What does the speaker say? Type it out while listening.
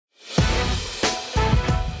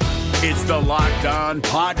It's the Locked On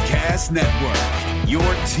Podcast Network, your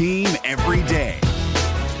team every day.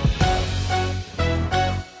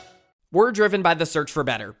 We're driven by the search for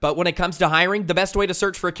better, but when it comes to hiring, the best way to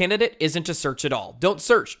search for a candidate isn't to search at all. Don't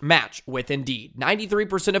search, match with Indeed.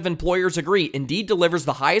 93% of employers agree Indeed delivers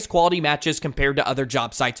the highest quality matches compared to other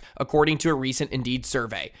job sites, according to a recent Indeed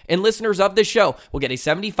survey. And listeners of this show will get a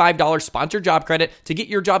 $75 sponsored job credit to get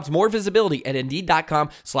your jobs more visibility at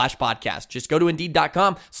Indeed.com/podcast. Just go to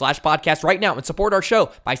Indeed.com/podcast right now and support our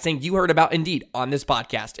show by saying you heard about Indeed on this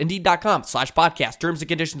podcast. Indeed.com/podcast. Terms and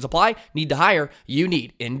conditions apply. Need to hire? You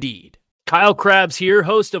need Indeed. Kyle Krabs here,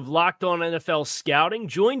 host of Locked On NFL Scouting.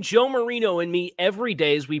 Join Joe Marino and me every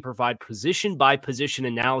day as we provide position-by-position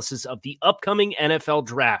analysis of the upcoming NFL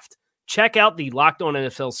Draft. Check out the Locked On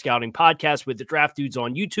NFL Scouting podcast with the Draft Dudes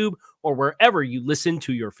on YouTube or wherever you listen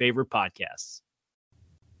to your favorite podcasts.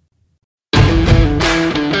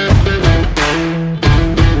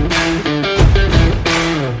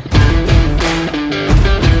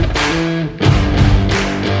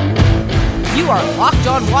 You are Locked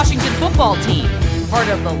On Washington Football Team, part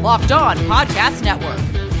of the Locked On Podcast Network.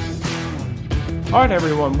 All right,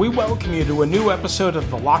 everyone, we welcome you to a new episode of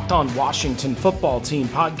the Locked On Washington Football Team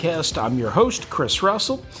podcast. I'm your host, Chris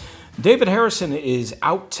Russell. David Harrison is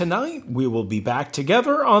out tonight. We will be back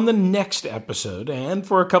together on the next episode and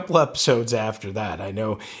for a couple episodes after that. I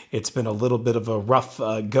know it's been a little bit of a rough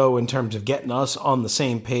go in terms of getting us on the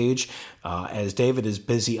same page, as David is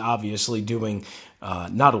busy, obviously, doing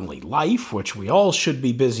not only life, which we all should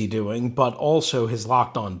be busy doing, but also his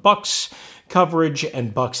Locked On Bucks coverage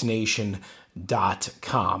and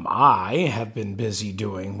BucksNation.com. I have been busy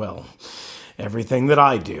doing, well, everything that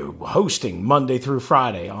I do, hosting Monday through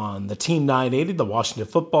Friday on the Team 980, the Washington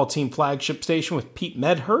Football Team flagship station with Pete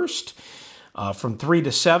Medhurst from 3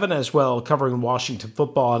 to 7, as well covering Washington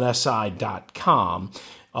football on SI.com.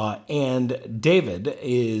 And David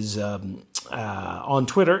is on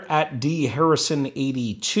Twitter at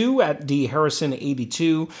DHarrison82, at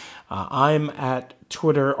DHarrison82. I'm on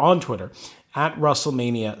Twitter at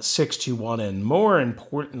WrestleMania621, and more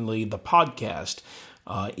importantly, the podcast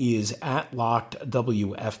is at Locked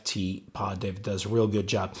WFT Pod. David does a real good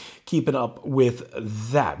job keeping up with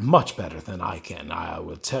that, much better than I can, I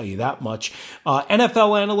will tell you that much.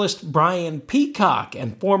 NFL analyst Brian Peacock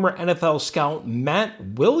and former NFL scout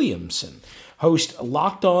Matt Williamson host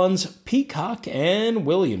Locked On's Peacock and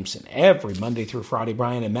Williamson every Monday through Friday.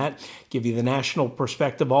 Brian and Matt give you the national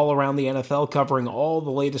perspective all around the NFL, covering all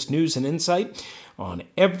the latest news and insight on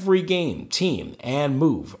every game, team, and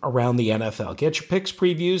move around the NFL. Get your picks,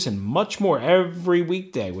 previews, and much more every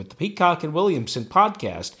weekday with the Peacock and Williamson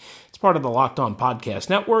podcast. It's part of the Locked On Podcast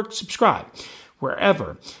Network. Subscribe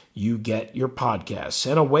wherever you get your podcasts.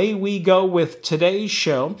 And away we go with today's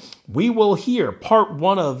show. We will hear part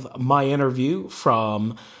one of my interview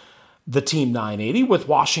from the Team 980 with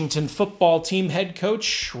Washington Football Team head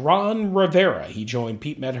coach Ron Rivera. He joined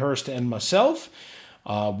Pete Medhurst and myself.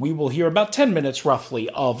 We will hear about 10 minutes roughly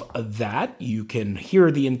of that. You can hear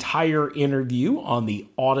the entire interview on the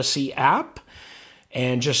Odyssey app,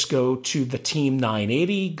 and just go to the Team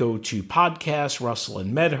 980, go to podcast, Russell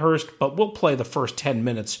and Medhurst, but we'll play the first 10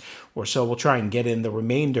 minutes or so. We'll try and get in the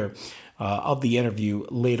remainder of the interview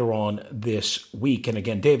later on this week. And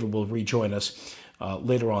again, David will rejoin us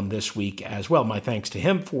later on this week as well. My thanks to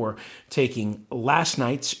him for taking last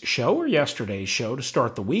night's show or yesterday's show to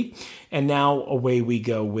start the week. And now away we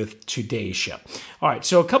go with today's show. All right,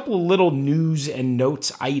 so a couple of little news and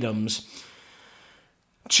notes items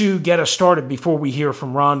to get us started before we hear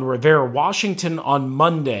from Ron Rivera. Washington on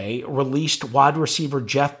Monday released wide receiver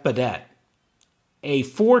Jeff Badet, a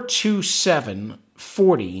 4.27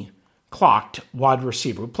 40 clocked wide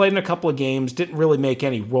receiver. Played in a couple of games, didn't really make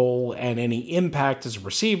any role and any impact as a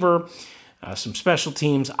receiver. Some special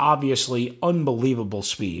teams, obviously unbelievable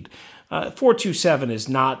speed. 4.27 is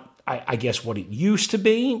not, I guess, what it used to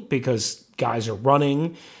be, because guys are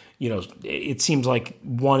running. You know, it seems like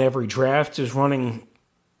one every draft is running,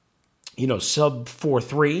 sub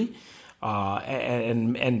 4.3.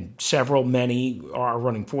 And many are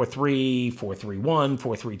running 4.3, 4.31,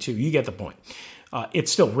 4.32. You get the point.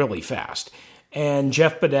 It's still really fast. And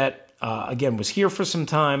Jeff Badet, again, was here for some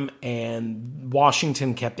time, and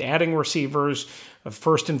Washington kept adding receivers.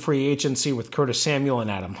 First in free agency with Curtis Samuel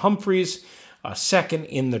and Adam Humphries. Second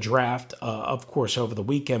in the draft, of course, over the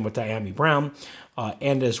weekend with Diami Brown,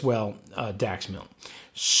 and as well Dax Milne.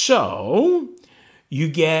 So You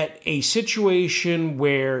get a situation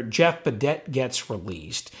where Jeff Badette gets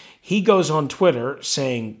released. He goes on Twitter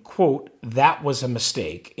saying, quote, "That was a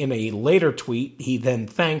mistake." In a later tweet, he then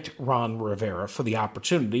thanked Ron Rivera for the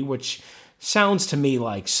opportunity, which sounds to me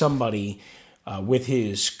like somebody with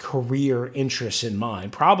his career interests in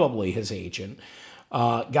mind, probably his agent,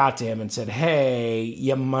 got to him and said, "Hey,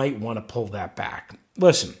 you might want to pull that back."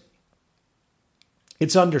 Listen,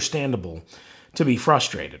 it's understandable to be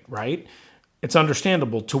frustrated, right? It's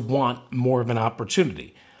understandable to want more of an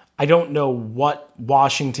opportunity. I don't know what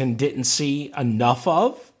Washington didn't see enough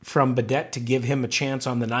of from Badette to give him a chance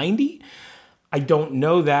on the 90. I don't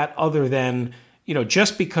know that, other than,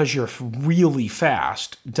 just because you're really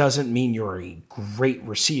fast doesn't mean you're a great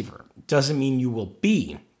receiver. Doesn't mean you will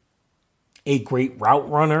be a great route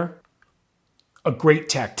runner, a great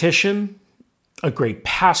tactician, a great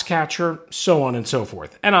pass catcher, so on and so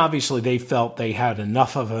forth. And obviously they felt they had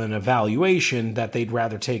enough of an evaluation that they'd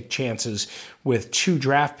rather take chances with 2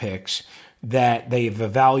 draft picks that they've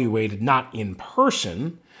evaluated not in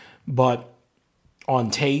person, but on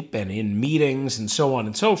tape and in meetings and so on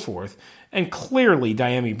and so forth. And clearly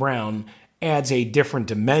Diami Brown adds a different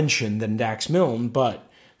dimension than Dax Milne, but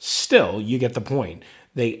still, you get the point.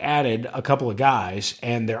 They added a couple of guys,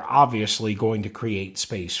 and they're obviously going to create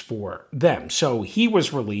space for them. So he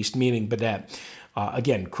was released, meaning Badette,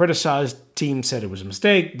 again, criticized, team said it was a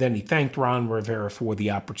mistake. Then he thanked Ron Rivera for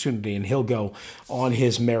the opportunity, and he'll go on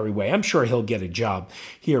his merry way. I'm sure he'll get a job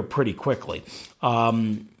here pretty quickly.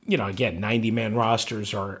 Again, 90-man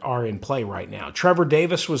rosters are in play right now. Trevor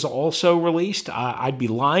Davis was also released. I'd be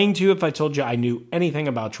lying to you if I told you I knew anything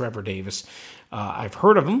about Trevor Davis. I've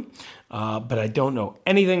heard of him, but I don't know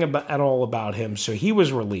anything at all about him. So he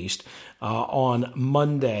was released on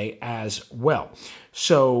Monday as well.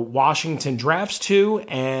 So Washington drafts 2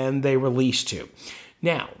 and they release 2.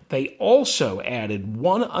 Now, they also added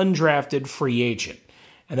 1 undrafted free agent,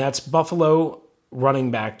 and that's Buffalo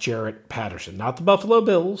running back Jarrett Patterson. Not the Buffalo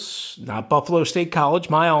Bills, not Buffalo State College,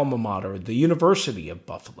 my alma mater, the University of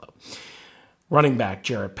Buffalo. Running back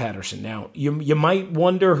Jarrett Patterson. Now, you might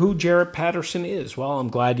wonder who Jarrett Patterson is. Well, I'm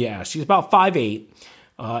glad you asked. He's about 5'8",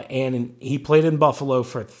 and he played in Buffalo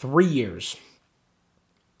for 3 years.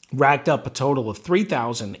 Racked up a total of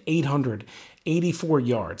 3,884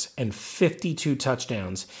 yards and 52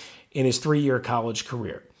 touchdowns in his 3-year college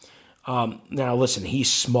career. Now, listen, he's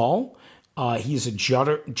small. He's a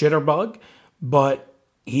jitterbug, but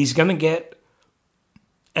he's going to get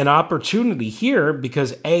an opportunity here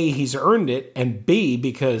because A, he's earned it, and B,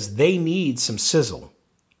 because they need some sizzle.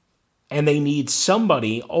 And they need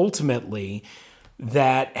somebody ultimately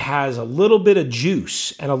that has a little bit of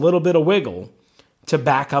juice and a little bit of wiggle to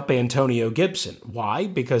back up Antonio Gibson. Why?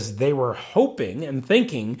 Because they were hoping and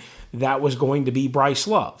thinking that was going to be Bryce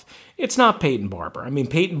Love. It's not Peyton Barber. I mean,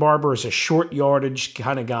 Peyton Barber is a short yardage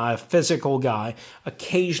kind of guy, a physical guy.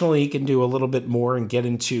 Occasionally he can do a little bit more and get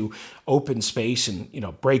into open space and,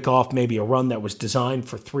 break off maybe a run that was designed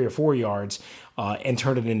for 3 or 4 yards and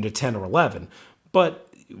turn it into 10 or 11. But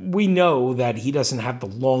we know that he doesn't have the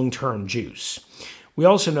long-term juice. We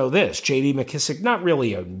also know this, J.D. McKissick, not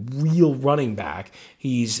really a real running back.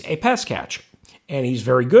 He's a pass catcher, and he's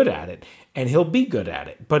very good at it, and he'll be good at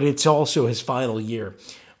it. But it's also his final year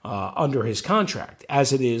under his contract,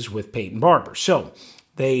 as it is with Peyton Barber. So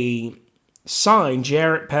they signed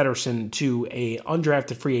Jarrett Patterson to a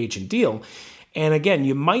undrafted free agent deal. And again,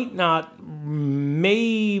 you might not,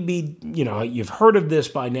 maybe, you've heard of this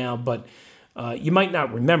by now, but you might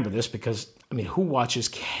not remember this because, who watches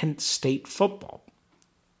Kent State football?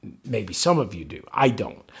 Maybe some of you do. I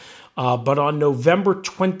don't. But on November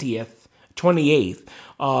 28th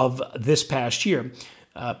of this past year,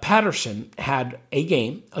 Patterson had a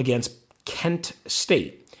game against Kent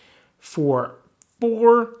State for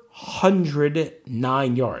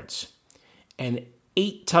 409 yards and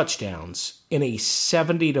 8 touchdowns in a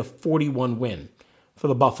 70-41 win for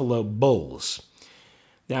the Buffalo Bulls.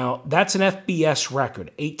 Now, that's an FBS record,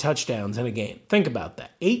 8 touchdowns in a game. Think about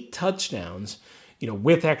that. 8 touchdowns,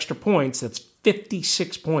 with extra points, that's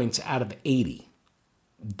 56 points out of 80.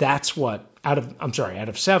 That's what, out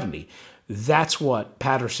of 70. That's what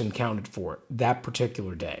Patterson counted for that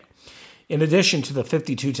particular day. In addition to the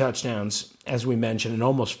 52 touchdowns, as we mentioned, and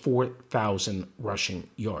almost 4,000 rushing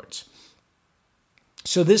yards.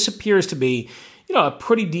 So this appears to be, a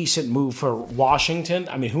pretty decent move for Washington.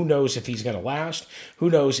 Who knows if he's going to last? Who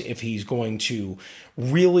knows if he's going to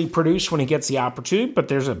really produce when he gets the opportunity? But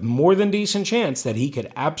there's a more than decent chance that he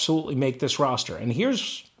could absolutely make this roster. And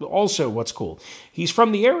here's also what's cool. He's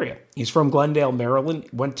from the area. He's from Glendale, Maryland.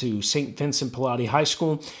 Went to St. Vincent Pallotti High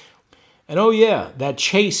School. And oh yeah, that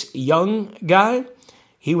Chase Young guy,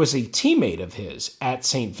 He was a teammate of his at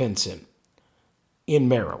St. Vincent in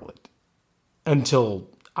Maryland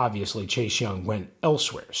until, obviously, Chase Young went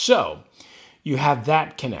elsewhere. So you have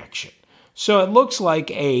that connection. So it looks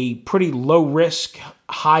like a pretty low-risk,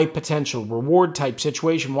 high-potential reward type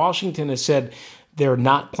situation. Washington has said they're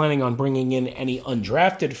not planning on bringing in any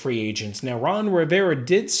undrafted free agents. Now, Ron Rivera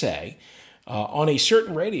did say on a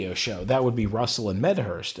certain radio show, that would be Russell and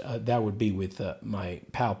Medhurst, that would be with my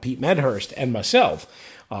pal Pete Medhurst and myself,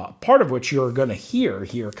 part of which you're going to hear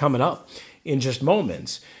here coming up in just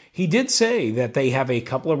moments. He did say that they have a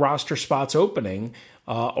couple of roster spots open,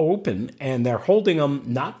 and they're holding them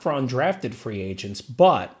not for undrafted free agents,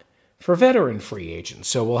 but for veteran free agents.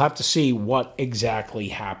 So we'll have to see what exactly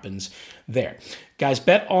happens there. Guys,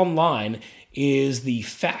 Bet Online is the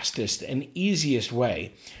fastest and easiest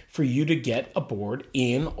way for you to get aboard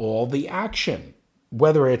in all the action,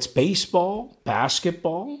 whether it's baseball,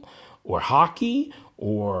 basketball, or hockey,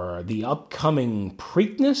 or the upcoming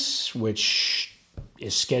Preakness, which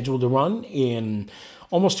is scheduled to run in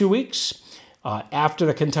almost 2 weeks after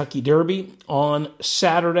the Kentucky Derby on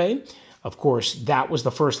Saturday. Of course, that was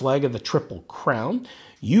the first leg of the Triple Crown.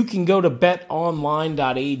 You can go to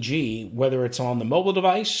betonline.ag, whether it's on the mobile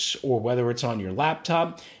device or whether it's on your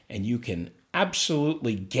laptop, and you can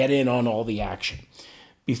absolutely get in on all the action.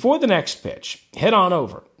 Before the next pitch, head on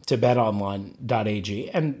over to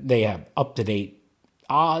betonline.ag, and they have up-to-date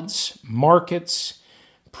odds, markets,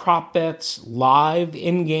 prop bets, live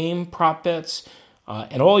in-game prop bets,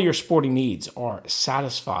 and all your sporting needs are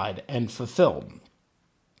satisfied and fulfilled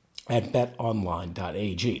at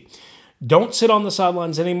betonline.ag. Don't sit on the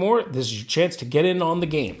sidelines anymore. This is your chance to get in on the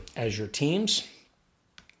game as your teams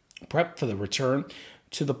prep for the return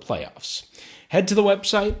to the playoffs. Head to the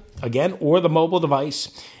website, again, or the mobile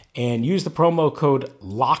device, and use the promo code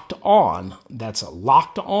LOCKEDON, that's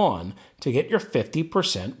LOCKEDON, to get your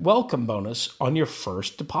 50% welcome bonus on your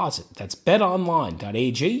first deposit. That's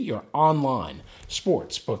betonline.ag, your online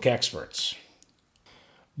sportsbook experts.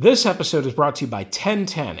 This episode is brought to you by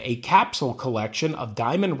 1010, a capsule collection of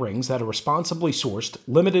diamond rings that are responsibly sourced,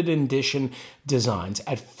 limited edition designs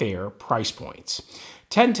at fair price points.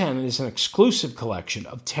 1010 is an exclusive collection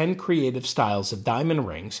of 10 creative styles of diamond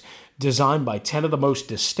rings designed by 10 of the most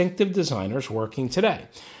distinctive designers working today.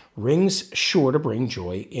 Rings sure to bring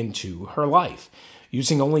joy into her life.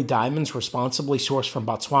 Using only diamonds responsibly sourced from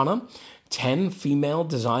Botswana, 10 female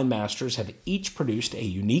design masters have each produced a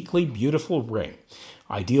uniquely beautiful ring.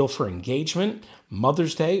 Ideal for engagement,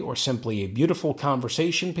 Mother's Day, or simply a beautiful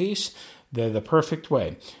conversation piece, they're the perfect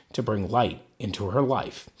way to bring light into her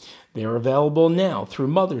life. They're available now through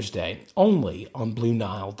Mother's Day only on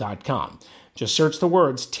BlueNile.com. Just search the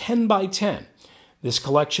words 10 by 10. This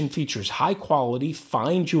collection features high-quality,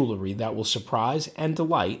 fine jewelry that will surprise and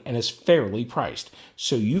delight and is fairly priced,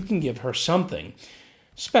 so you can give her something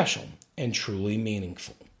special and truly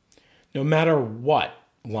meaningful, no matter what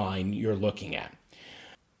line you're looking at.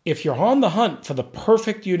 If you're on the hunt for the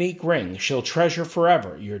perfect unique ring she'll treasure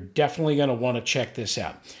forever, you're definitely going to want to check this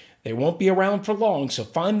out. They won't be around for long, so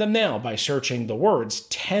find them now by searching the words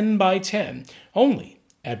 10 by 10 only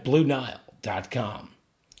at BlueNile.com.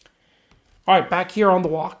 All right, back here on the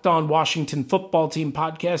Locked On Washington Football Team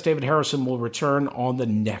podcast, David Harrison will return on the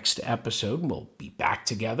next episode. We'll be back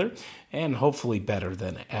together and hopefully better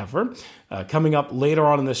than ever. Coming up later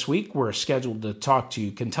on in this week, we're scheduled to talk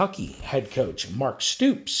to Kentucky head coach Mark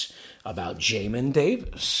Stoops about Jamin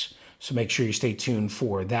Davis. So make sure you stay tuned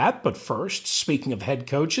for that. But first, speaking of head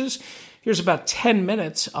coaches, here's about 10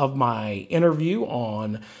 minutes of my interview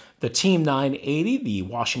on the Team 980, the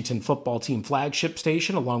Washington Football Team flagship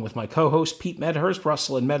station, along with my co-host Pete Medhurst,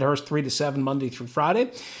 Russell and Medhurst, 3 to 7, Monday through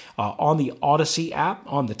Friday, on the Odyssey app,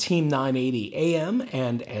 on the Team 980 AM,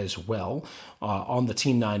 and as well on the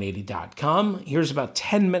Team980.com. Here's about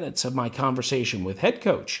 10 minutes of my conversation with head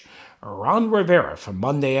coach Ron Rivera from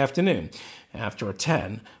Monday afternoon after a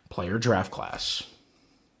 10-player draft class.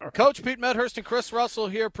 Coach Pete Medhurst and Chris Russell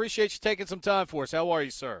here. Appreciate you taking some time for us. How are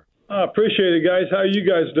you, sir? I appreciate it, guys. How are you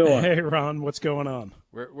guys doing? Hey, Ron. What's going on?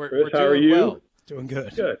 We're how are doing you? well. Doing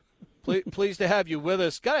good. Good. Pleased to have you with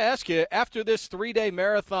us. Got to ask you, after this 3-day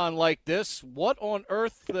marathon like this, what on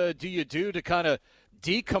earth do you do to kind of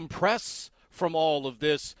decompress from all of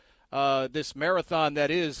this this marathon that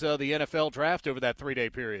is the NFL draft over that 3-day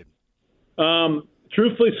period?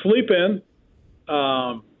 Truthfully, sleep in,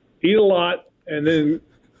 eat a lot, and then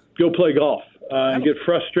go play golf and get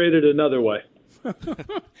frustrated another way.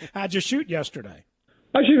 How'd you shoot yesterday?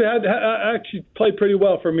 I actually played pretty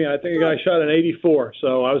well for me. I think I shot an 84,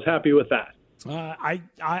 so I was happy with that.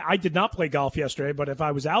 I did not play golf yesterday, but if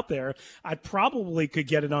I was out there, I probably could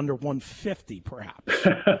get it under 150, perhaps.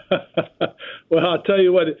 Well, I'll tell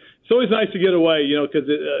you what, it's always nice to get away, because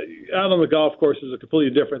out on the golf course is a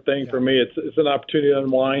completely different thing for me. It's an opportunity to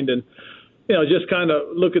unwind and, just kind of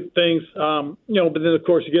look at things, but then, of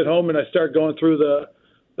course, you get home and I start going through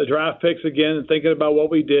the draft picks again and thinking about what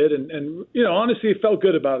we did. And honestly, it felt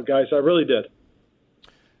good about it, guys. I really did.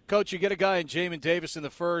 Coach, you get a guy in Jamin Davis in the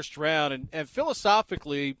first round, and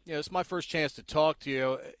philosophically, it's my first chance to talk to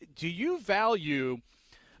you. Do you value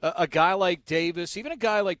a guy like Davis, even a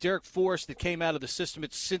guy like Derek Forrest that came out of the system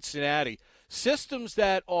at Cincinnati, systems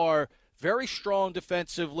that are very strong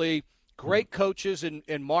defensively, great coaches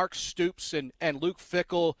in Mark Stoops and Luke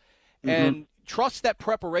Fickell, and trust that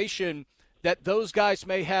preparation that those guys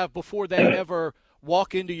may have before they ever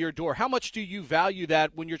walk into your door? How much do you value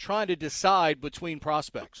that when you're trying to decide between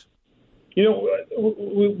prospects? We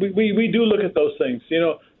do look at those things.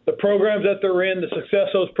 The programs that they're in, the success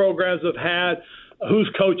those programs have had, who's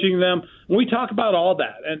coaching them. We talk about all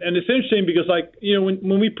that. And it's interesting because,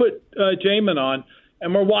 when we put Jamin on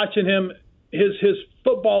and we're watching him, his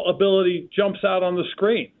football ability jumps out on the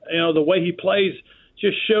screen. The way he plays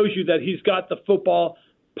just shows you that he's got the football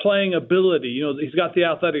playing ability. He's got the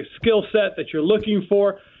athletic skill set that you're looking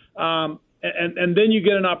for. And then you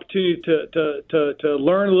get an opportunity to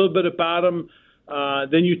learn a little bit about him.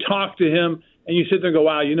 Then you talk to him and you sit there and go,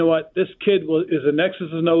 wow, you know what? This kid is an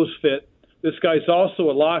X's and O's fit. This guy's also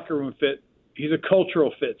a locker room fit. He's a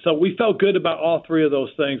cultural fit. So we felt good about all three of those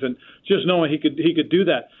things, and just knowing he could do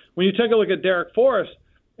that. When you take a look at Derek Forrest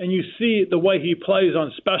and you see the way he plays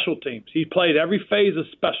on special teams, he played every phase of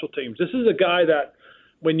special teams. This is a guy that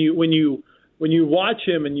when you watch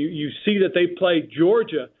him and you see that they played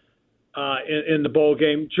Georgia in the bowl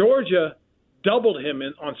game, Georgia doubled him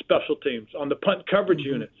on special teams, on the punt coverage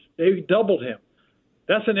units. They doubled him.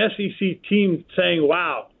 That's an SEC team saying,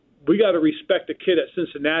 wow, we got to respect the kid at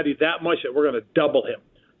Cincinnati that much that we're going to double him.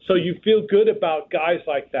 So you feel good about guys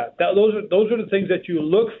like that. Those are the things that you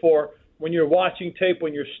look for when you're watching tape,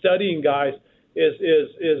 when you're studying guys,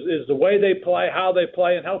 is the way they play, how they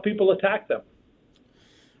play, and how people attack them.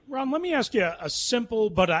 Ron, let me ask you a simple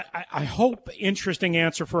but I hope interesting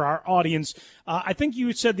answer for our audience. I think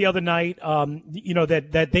you said the other night,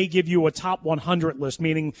 that they give you a top 100 list,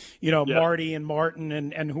 meaning, Marty and Martin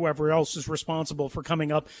and whoever else is responsible for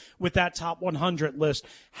coming up with that top 100 list.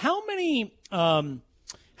 How many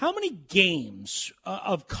games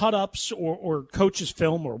of cut-ups or coaches'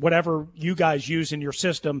 film or whatever you guys use in your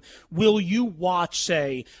system will you watch,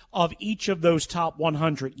 say, of each of those top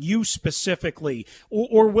 100, you specifically,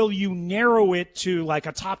 or will you narrow it to like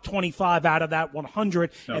a top 25 out of that 100,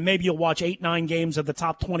 and maybe you'll watch 8-9 games of the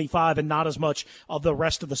top 25 and not as much of the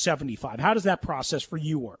rest of the 75? How does that process for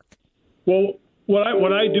you work? Well,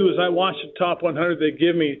 what I do is I watch the top 100 they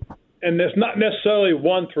give me, and it's not necessarily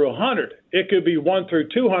 1 through 100. It could be 1 through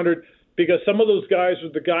 200 because some of those guys are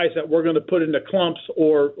the guys that we're going to put into clumps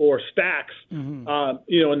or stacks, in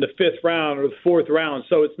the 5th round or the 4th round.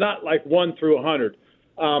 So it's not like 1 through 100.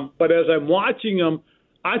 But as I'm watching them,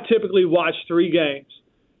 I typically watch 3 games.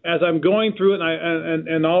 As I'm going through it,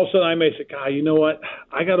 and all of a sudden I may say, God, you know what?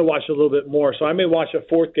 I got to watch a little bit more. So I may watch a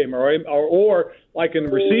 4th game, or like in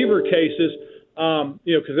receiver cases,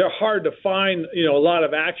 because they're hard to find, a lot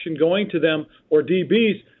of action going to them or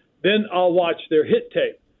DBs, then I'll watch their hit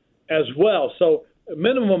tape as well. So a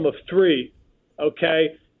minimum of 3,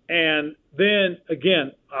 okay? And then,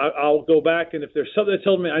 again, I'll go back, and if there's something that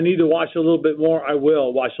tells me I need to watch a little bit more, I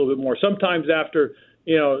will watch a little bit more. Sometimes after,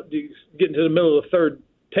 you get into the middle of the 3rd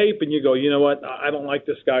tape and you go, you know what, I don't like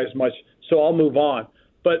this guy as much, so I'll move on.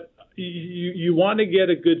 But you want to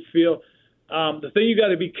get a good feel. The thing you got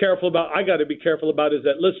to be careful about, I got to be careful about, is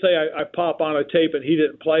that let's say I pop on a tape and he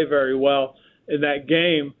didn't play very well in that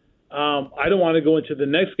game. I don't want to go into the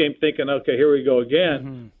next game thinking, okay, here we go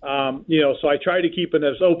again. So I try to keep it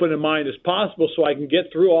as open in mind as possible so I can get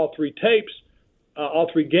through all 3 tapes, all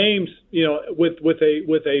 3 games, with a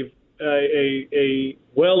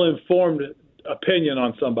well-informed opinion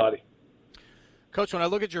on somebody. Coach, when I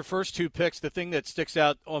look at your first 2 picks, the thing that sticks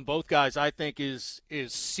out on both guys, I think, is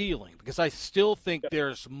ceiling, because I still think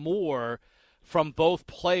there's more from both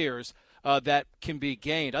players that can be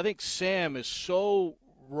gained. I think Sam is so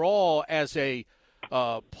raw as a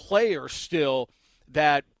player still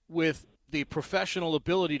that with the professional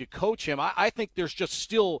ability to coach him, I think there's just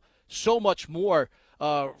still so much more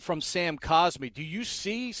from Sam Cosmi. Do you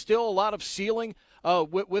see still a lot of ceiling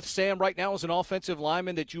with Sam right now as an offensive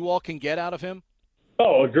lineman that you all can get out of him?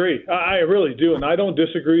 Oh, agree. I really do, and I don't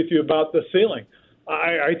disagree with you about the ceiling.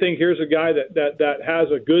 I think here's a guy that has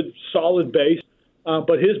a good, solid base.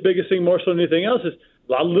 But his biggest thing, more so than anything else, is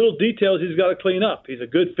a lot of little details he's got to clean up. He's a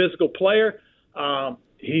good physical player.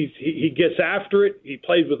 He gets after it. He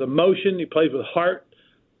plays with emotion. He plays with heart.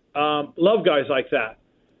 Love guys like that.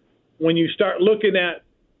 When you start looking at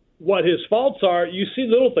what his faults are, you see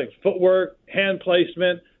little things: footwork, hand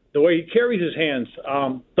placement, the way he carries his hands.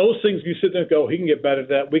 Those things you sit there and go, he can get better at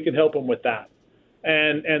that. We can help him with that.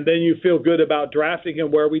 And then you feel good about drafting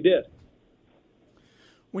him where we did.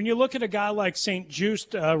 When you look at a guy like St.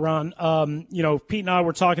 Just, Ron, Pete and I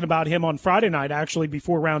were talking about him on Friday night, actually,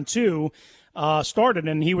 before round 2 started,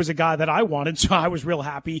 and he was a guy that I wanted, so I was real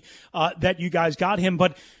happy that you guys got him.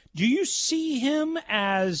 But do you see him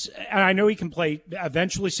as, and I know he can play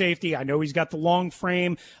eventually safety, I know he's got the long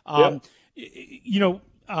frame, and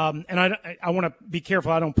I want to be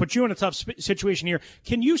careful I don't put you in a tough situation here.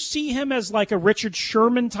 Can you see him as like a Richard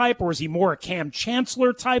Sherman type, or is he more a Cam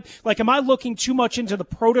Chancellor type? Like, am I looking too much into the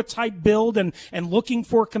prototype build and looking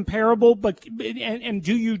for comparable? And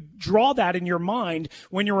do you draw that in your mind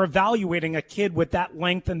when you're evaluating a kid with that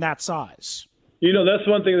length and that size? That's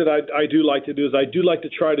one thing that I do like to do, is I do like to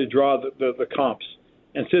try to draw the comps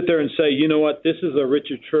and sit there and say, you know what, this is a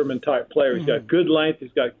Richard Sherman type player. He's got good length.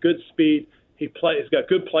 He's got good speed. He's got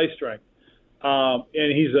good play strength, and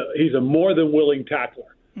he's a more than willing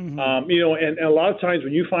tackler. And a lot of times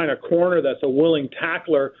when you find a corner that's a willing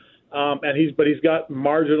tackler, but he's got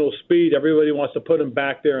marginal speed, everybody wants to put him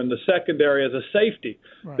back there in the secondary as a safety.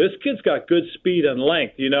 Right. This kid's got good speed and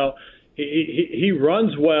length. He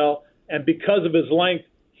runs well, and because of his length,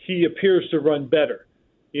 he appears to run better.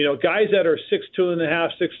 Guys that are 6'2.5",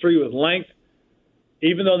 6'3" with length,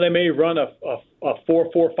 even though they may run a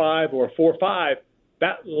 4.45 or a 4.5,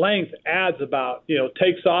 that length adds about,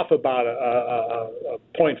 takes off about a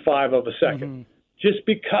 0.5 of a second. Just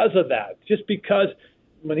because of that. Just because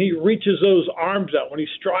when he reaches those arms out, when he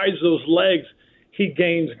strides those legs, he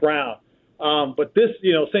gains ground. But this,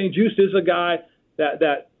 St. Just is a guy that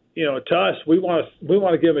to us, we want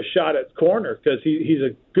to give him a shot at corner because he's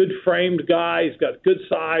a good framed guy. He's got good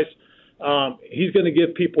size. He's going to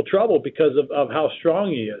give people trouble because of how strong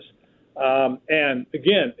he is. And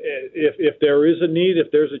again, if there is a need,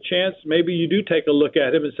 if there's a chance, maybe you do take a look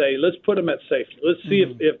at him and say, let's put him at safety. Let's see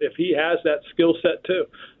if he has that skill set too.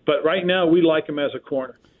 But right now, we like him as a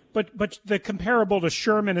corner. But the comparable to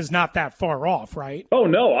Sherman is not that far off, right? Oh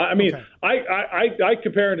no, I mean, okay. I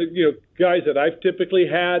compare him to guys that I've typically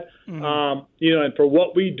had, and for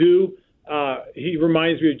what we do. He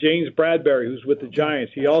reminds me of James Bradbury, who's with the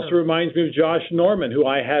Giants. He also reminds me of Josh Norman, who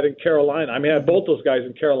I had in Carolina. I mean, I had both those guys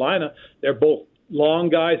in Carolina. They're both long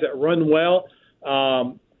guys that run well,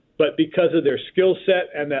 but because of their skill set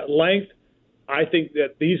and that length, I think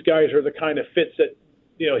that these guys are the kind of fits that,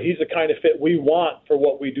 he's the kind of fit we want for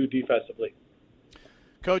what we do defensively.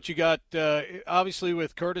 Coach, you got, obviously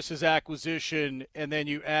with Curtis's acquisition, and then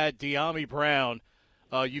you add De'Ami Brown.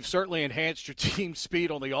 You've certainly enhanced your team's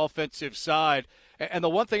speed on the offensive side. And the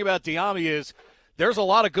one thing about De'Ami is there's a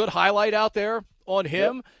lot of good highlight out there on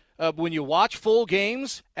him. Yep. When you watch full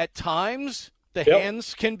games, at times the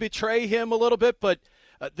hands can betray him a little bit. But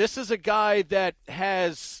this is a guy that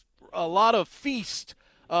has a lot of feast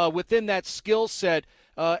within that skill set.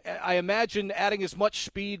 I imagine adding as much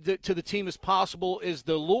speed to the team as possible is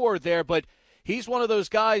the lure there. But he's one of those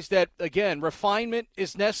guys that, again, refinement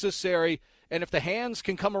is necessary. And if the hands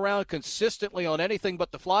can come around consistently on anything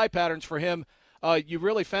but the fly patterns for him, you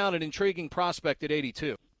really found an intriguing prospect at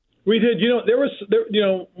 82. We did.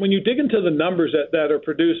 When you dig into the numbers that are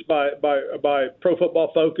produced by Pro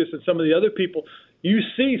Football Focus and some of the other people, you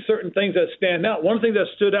see certain things that stand out. One thing that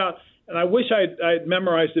stood out, and I wish I'd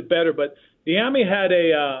memorized it better, but De'Ami had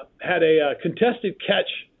a contested catch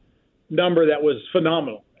number that was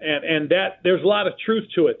phenomenal. And that there's a lot of truth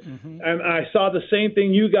to it. And I saw the same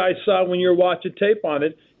thing you guys saw when you're watching tape on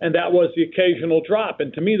it, and that was the occasional drop.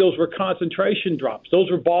 And to me, those were concentration drops. Those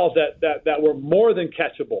were balls that were more than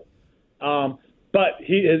catchable. But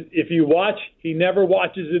if you watch, he never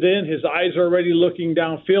watches it in. His eyes are already looking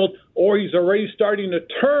downfield, or he's already starting to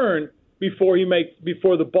turn before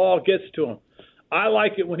the ball gets to him. I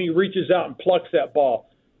like it when he reaches out and plucks that ball,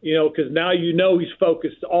 because now he's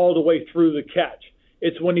focused all the way through the catch.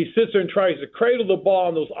 It's when he sits there and tries to cradle the ball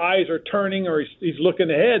and those eyes are turning or he's looking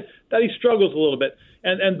ahead that he struggles a little bit.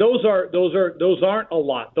 And those aren't a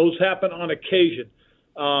lot. Those happen on occasion.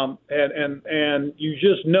 And you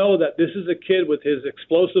just know that this is a kid with his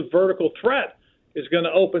explosive vertical threat is going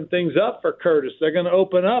to open things up for Curtis. They're going to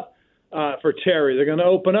open up for Terry. They're going to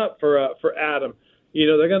open up for Adam.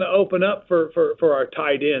 They're going to open up for our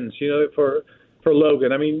tight ends. for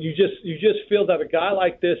Logan. I mean, you just feel that a guy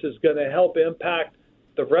like this is going to help impact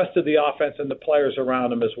the rest of the offense and the players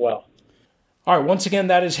around him as well. All right, once again,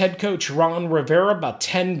 that is head coach Ron Rivera. About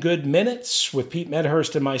 10 good minutes with Pete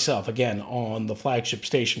Medhurst and myself, again, on the flagship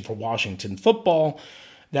station for Washington football.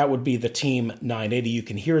 That would be the Team 980. You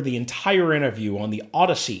can hear the entire interview on the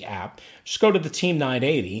Odyssey app. Just go to the Team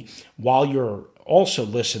 980 while you're also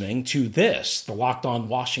listening to this, the Locked On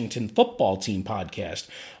Washington Football Team podcast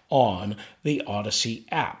on the Odyssey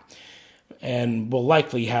app. And we'll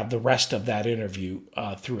likely have the rest of that interview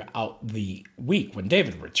throughout the week when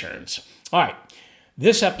David returns. All right.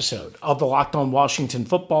 This episode of the Locked On Washington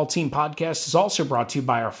Football Team podcast is also brought to you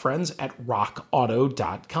by our friends at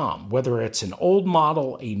rockauto.com. Whether it's an old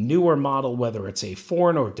model, a newer model, whether it's a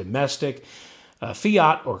foreign or domestic,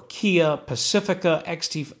 Fiat or Kia, Pacifica,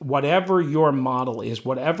 XT, whatever your model is,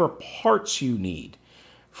 whatever parts you need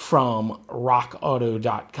from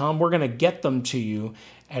rockauto.com, we're going to get them to you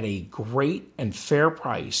at a great and fair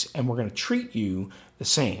price, and we're going to treat you the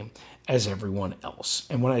same as everyone else.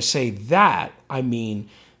 And when I say that, I mean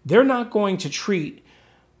they're not going to treat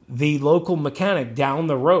the local mechanic down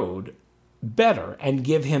the road better and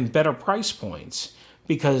give him better price points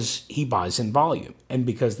because he buys in volume and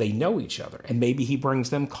because they know each other, and maybe he brings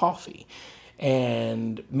them coffee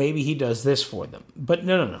and maybe he does this for them. But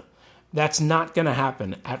no. That's not going to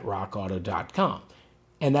happen at rockauto.com,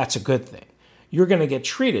 and that's a good thing. You're going to get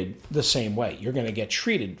treated the same way. You're going to get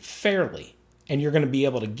treated fairly, and you're going to be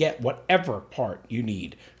able to get whatever part you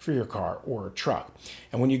need for your car or truck.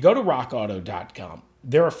 And when you go to rockauto.com,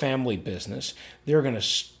 they're a family business. They're going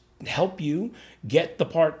to help you get the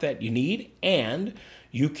part that you need, and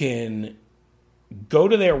you can go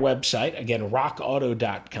to their website, again,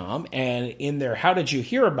 rockauto.com, and in their How Did You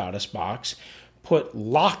Hear About Us box, put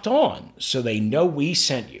Locked On so they know we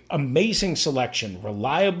sent you. Amazing selection,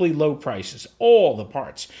 reliably low prices, all the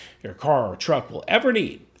parts your car or truck will ever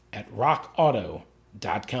need at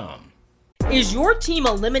rockauto.com. Is your team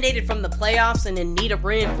eliminated from the playoffs and in need of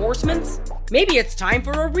reinforcements? Maybe it's time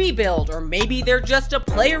for a rebuild, or maybe they're just a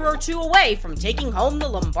player or two away from taking home the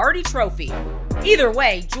Lombardi Trophy. Either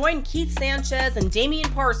way, join Keith Sanchez and Damian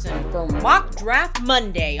Parson for Mock Draft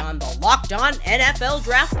Monday on the Locked On NFL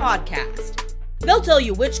Draft Podcast. They'll tell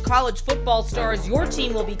you which college football stars your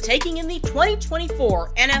team will be taking in the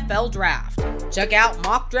 2024 NFL Draft. Check out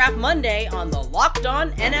Mock Draft Monday on the Locked On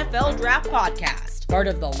NFL Draft Podcast, part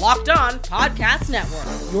of the Locked On Podcast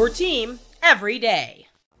Network, your team every day.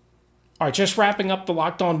 All right, just wrapping up the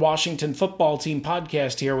Locked On Washington Football Team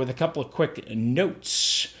podcast here with a couple of quick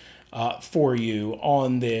notes for you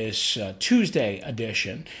on this Tuesday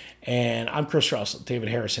edition. And I'm Chris Russell. David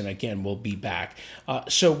Harrison, again, will be back.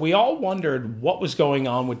 So we all wondered what was going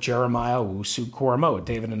on with Jeremiah Owusu-Koramoah.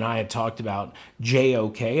 David and I had talked about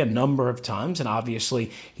JOK a number of times, and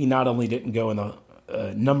obviously he not only didn't go in the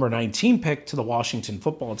number 19 pick to the Washington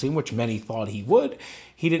football team, which many thought he would,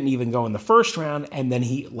 he didn't even go in the first round, and then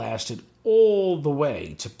he lasted all the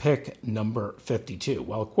way to pick number 52.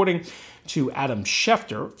 Well, according to Adam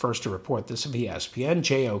Schefter, first to report this of ESPN,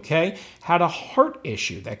 JOK had a heart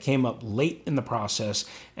issue that came up late in the process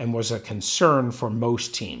and was a concern for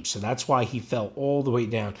most teams. So that's why he fell all the way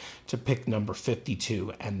down to pick number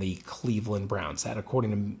 52 and the Cleveland Browns. That,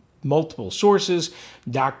 according to multiple sources,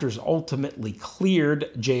 doctors ultimately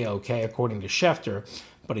cleared JOK, according to Schefter,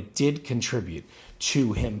 but it did contribute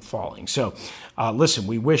to him falling. So, listen,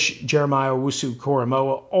 we wish Jeremiah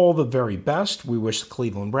Owusu-Koramoah all the very best. We wish the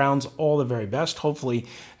Cleveland Browns all the very best. Hopefully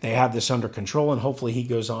they have this under control, and hopefully he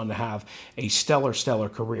goes on to have a stellar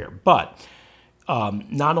career. But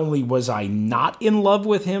not only was I not in love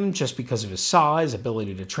with him just because of his size,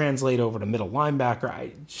 ability to translate over to middle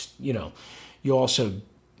linebacker, you also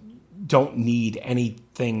don't need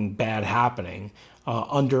anything bad happening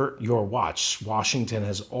under your watch. Washington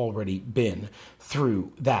has already been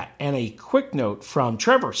through that. And a quick note from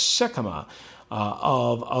Trevor Sikkema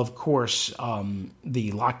of course,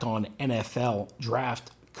 the Locked On NFL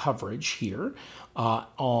Draft coverage here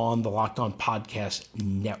on the Locked On Podcast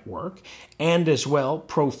Network, and as well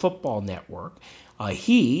Pro Football Network.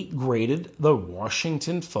 He graded the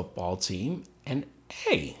Washington football team an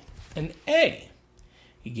A.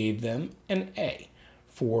 He gave them an A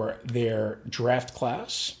for their draft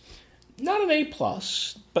class. Not an A+,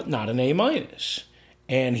 but not an A-.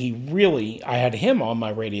 And he really, I had him on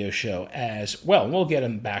my radio show as well. We'll get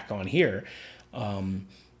him back on here.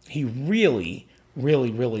 He really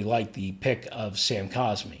liked the pick of Sam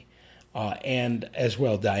Cosmi and as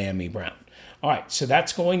well Diami Brown. All right, so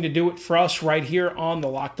that's going to do it for us right here on the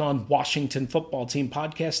Locked On Washington Football Team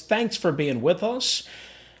podcast. Thanks for being with us.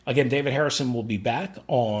 Again, David Harrison will be back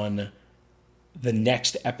on the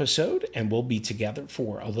next episode, and we'll be together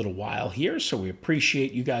for a little while here. So we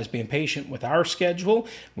appreciate you guys being patient with our schedule.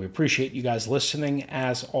 We appreciate you guys listening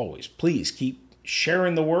as always. Please keep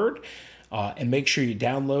sharing the word and make sure you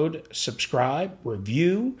download, subscribe,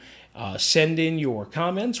 review, send in your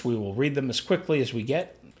comments. We will read them as quickly as we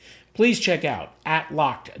get. Please check out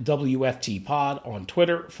 @LockedWFT Pod on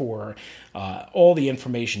Twitter for all the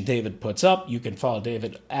information David puts up. You can follow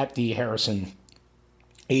David at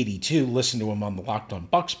DHarrison82. Listen to him on the Locked On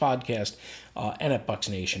Bucks podcast and at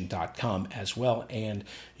BucksNation.com as well. And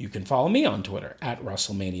you can follow me on Twitter at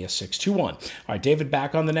WrestleMania621. All right, David,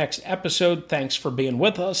 back on the next episode. Thanks for being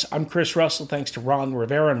with us. I'm Chris Russell. Thanks to Ron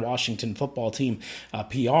Rivera and Washington Football Team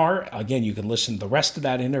PR. Again, you can listen to the rest of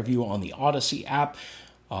that interview on the Odyssey app.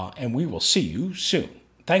 And we will see you soon.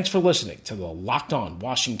 Thanks for listening to the Locked On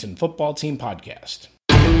Washington Football Team podcast.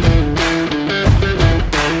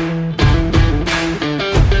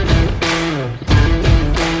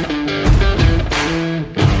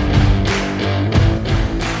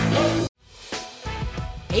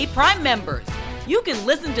 Hey, Prime members, you can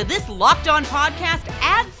listen to this Locked On podcast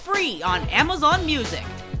ad-free on Amazon Music.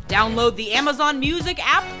 Download the Amazon Music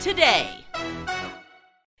app today.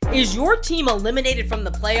 Is your team eliminated from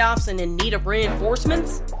the playoffs and in need of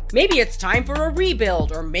reinforcements? Maybe it's time for a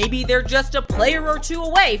rebuild, or maybe they're just a player or two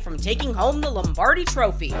away from taking home the Lombardi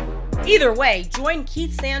Trophy. Either way, join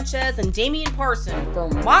Keith Sanchez and Damian Parson for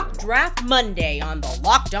Mock Draft Monday on the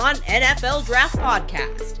Locked On NFL Draft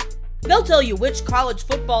Podcast. They'll tell you which college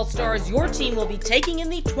football stars your team will be taking in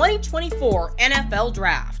the 2024 NFL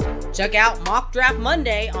Draft. Check out Mock Draft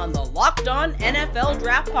Monday on the Locked On NFL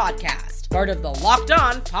Draft Podcast, part of the Locked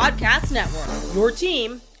On Podcast Network. Your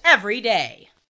team every day.